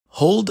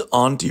Hold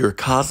on to your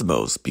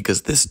cosmos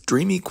because this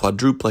dreamy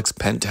quadruplex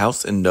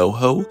penthouse in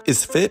NoHo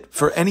is fit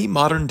for any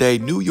modern-day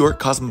New York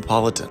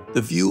cosmopolitan.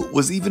 The view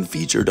was even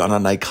featured on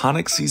an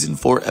iconic season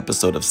 4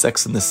 episode of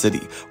Sex and the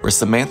City, where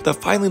Samantha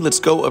finally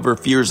lets go of her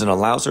fears and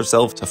allows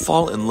herself to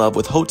fall in love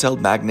with hotel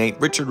magnate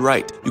Richard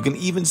Wright. You can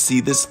even see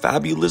this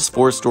fabulous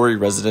 4-story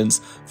residence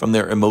from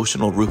their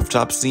emotional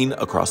rooftop scene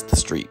across the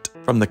street.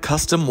 From the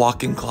custom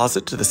walk-in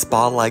closet to the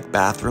spa-like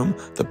bathroom,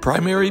 the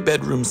primary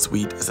bedroom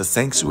suite is a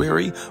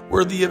sanctuary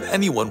worthy of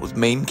anyone with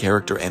main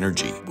character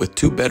energy. With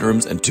 2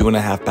 bedrooms and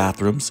 2.5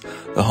 bathrooms,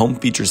 the home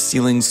features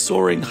ceilings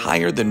soaring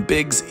higher than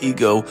Big's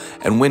ego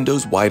and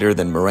windows wider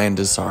than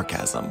Miranda's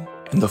sarcasm.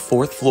 And the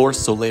 4th floor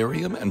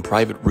solarium and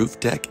private roof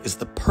deck is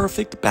the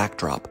perfect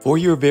backdrop for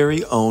your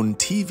very own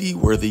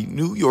TV-worthy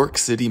New York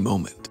City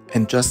moment.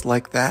 And just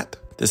like that,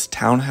 this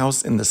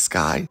townhouse in the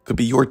sky could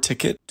be your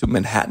ticket to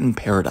Manhattan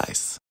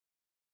paradise.